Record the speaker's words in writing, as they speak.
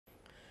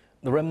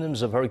The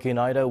remnants of Hurricane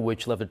Ida,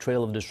 which left a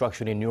trail of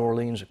destruction in New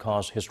Orleans,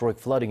 caused historic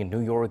flooding in New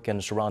York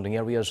and surrounding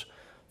areas.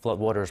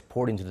 Floodwaters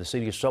poured into the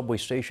city's subway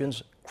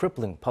stations,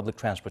 crippling public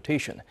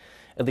transportation.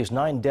 At least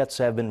 9 deaths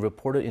have been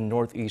reported in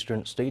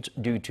northeastern states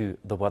due to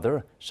the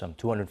weather. Some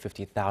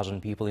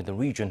 250,000 people in the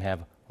region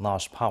have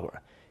lost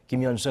power.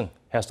 Yeon-seung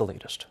has the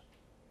latest.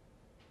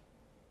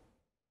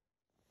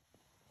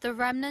 The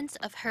remnants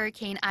of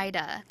Hurricane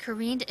Ida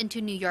careened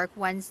into New York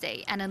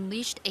Wednesday and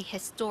unleashed a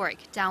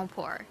historic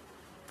downpour.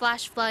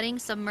 Flash flooding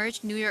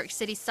submerged New York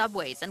City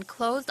subways and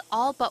closed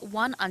all but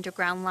one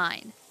underground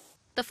line.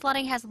 The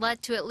flooding has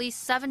led to at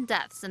least 7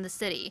 deaths in the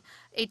city.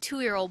 A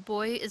 2-year-old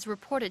boy is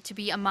reported to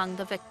be among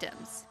the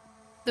victims.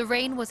 The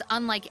rain was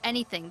unlike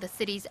anything the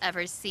city's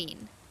ever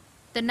seen.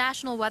 The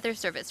National Weather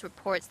Service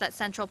reports that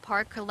Central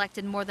Park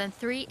collected more than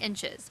 3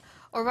 inches,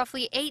 or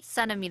roughly 8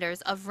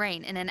 centimeters of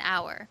rain in an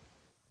hour.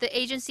 The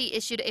agency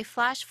issued a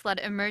flash flood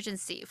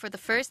emergency for the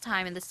first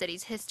time in the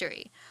city's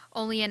history,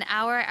 only an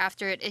hour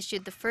after it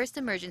issued the first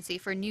emergency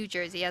for New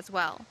Jersey as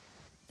well.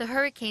 The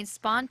hurricane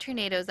spawned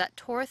tornadoes that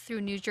tore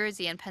through New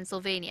Jersey and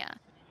Pennsylvania.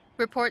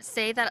 Reports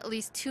say that at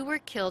least 2 were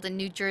killed in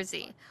New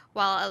Jersey,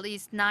 while at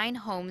least 9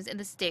 homes in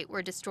the state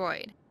were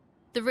destroyed.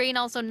 The rain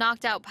also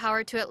knocked out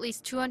power to at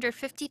least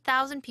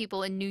 250,000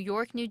 people in New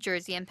York, New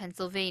Jersey, and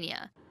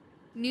Pennsylvania.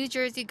 New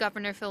Jersey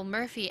Governor Phil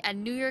Murphy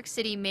and New York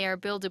City Mayor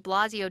Bill de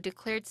Blasio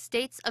declared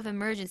states of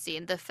emergency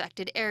in the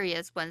affected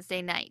areas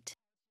Wednesday night.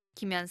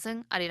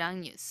 Yeon-seung, Arirang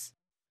News.